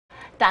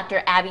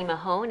Dr. Abby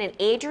Mahone and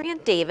Adrian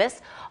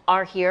Davis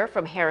are here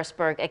from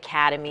Harrisburg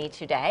Academy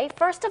today.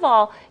 First of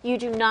all, you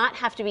do not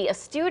have to be a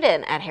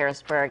student at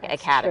Harrisburg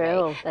Academy.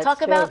 True. That's Talk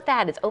true. about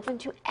that. It's open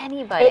to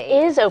anybody.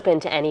 It is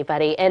open to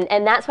anybody,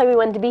 and that's why we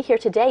wanted to be here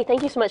today.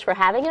 Thank you so much for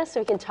having us so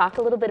we can talk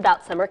a little bit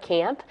about summer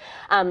camp.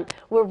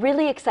 We're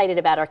really excited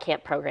about our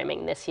camp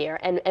programming this year,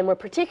 and we're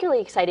particularly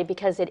excited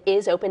because it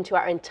is open to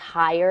our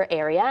entire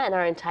area and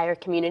our entire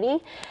community.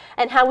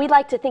 And how we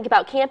like to think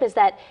about camp is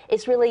that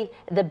it's really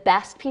the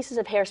best pieces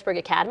of Harrisburg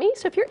Academy.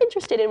 So if you're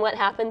interested in what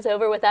happens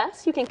over with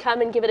us, you can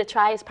come and give it a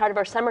try as part of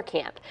our summer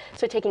camp.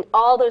 So taking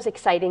all those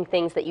exciting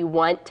things that you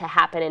want to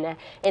happen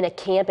in a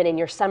camp and in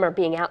your summer,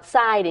 being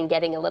outside and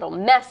getting a little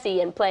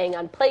messy and playing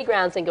on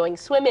playgrounds and going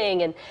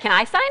swimming. And can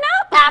I sign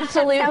up?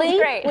 Absolutely.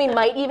 Sounds great. We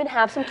might even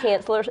have some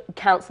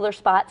counselor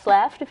spots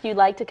left if you'd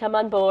like to come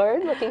on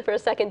board looking for a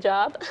second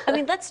job. I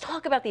mean, let's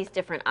talk about these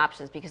different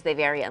options because they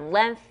vary in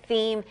length,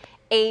 theme,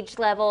 age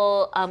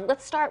level.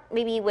 Let's start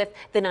maybe with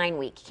the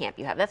 9-week camp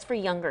you have. That's for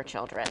younger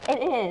children.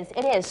 It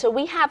is. So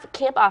we have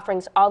camp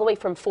offerings all the way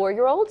from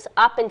 4-year-olds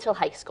up until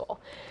high school.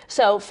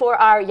 So for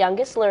our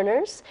youngest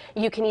learners,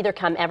 you can either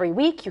come every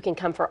week, you can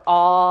come for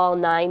all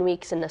 9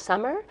 weeks in the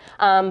summer.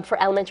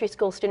 For elementary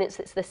school students,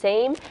 it's the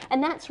same.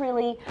 And that's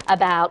really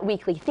about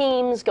weekly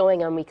themes,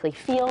 going on weekly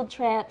field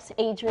trips.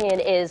 Adrian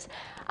is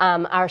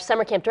our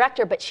summer camp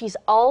director, but she's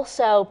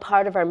also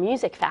part of our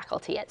music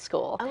faculty at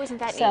school. Oh, isn't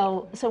that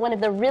neat? So one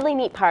of the really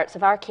neat parts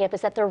of our camp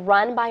is that they're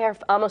run by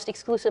almost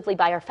exclusively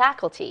by our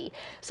faculty.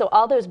 So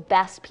all those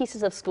best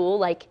pieces of school,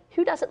 like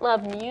who doesn't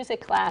love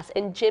music class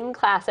and gym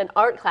class and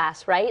art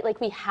class, right?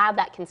 Like we have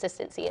that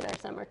consistency in our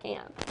summer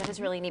camp. That is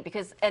really neat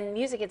because, and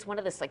music, it's one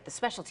of the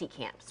specialty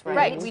camps, right?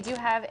 Right, we do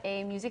have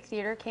a music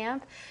theater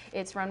camp.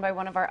 It's run by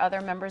one of our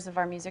other members of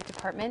our music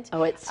department.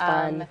 Oh, it's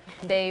fun.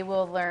 They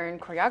will learn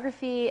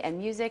choreography and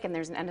music, and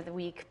there's an end of the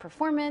week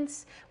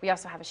performance. We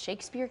also have a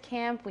Shakespeare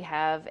camp. We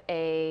have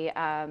a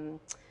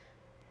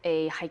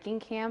hiking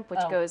camp, which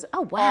goes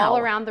all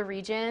around the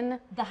region.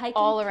 The hiking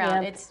all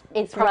around. Camp,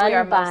 it's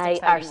run by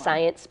our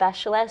science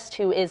specialist,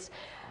 who is,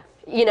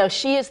 you know,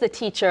 she is the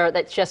teacher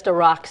that's just a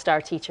rock star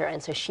teacher, and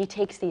so she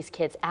takes these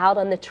kids out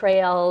on the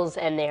trails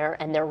and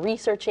they're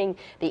researching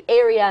the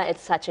area.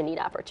 It's such a neat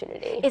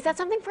opportunity. Is that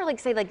something for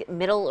say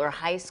middle or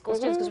high school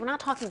students? Because we're not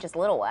talking just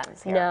little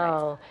ones here.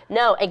 No,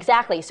 no,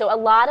 exactly. So a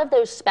lot of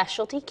those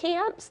specialty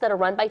camps that are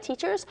run by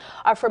teachers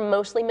are for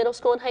mostly middle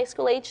school and high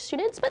school age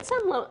students, but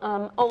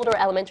some older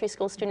elementary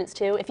school students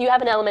too. If you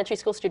have an elementary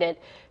school student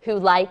who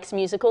likes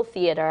musical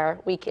theater,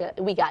 we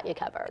got you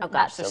covered. Oh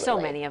gosh, Absolutely. there's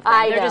so many of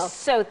them. They're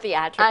just so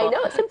theatrical. I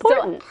know, it's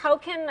important. So how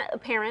can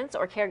parents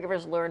or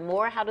caregivers learn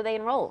more? How do they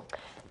enroll?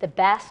 The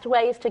best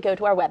way is to go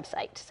to our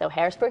website. So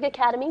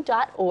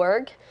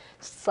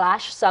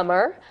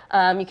harrisburgacademy.org/summer.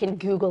 You can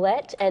Google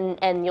it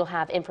and you'll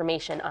have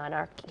information on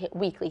our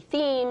weekly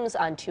themes,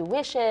 on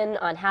tuition,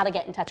 on how to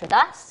get in touch with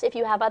us if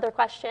you have other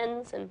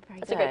questions. And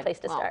that's a great place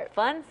to start.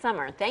 Fun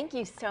summer. Thank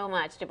you so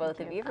much to both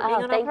of you for being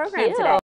on our thank program you. today.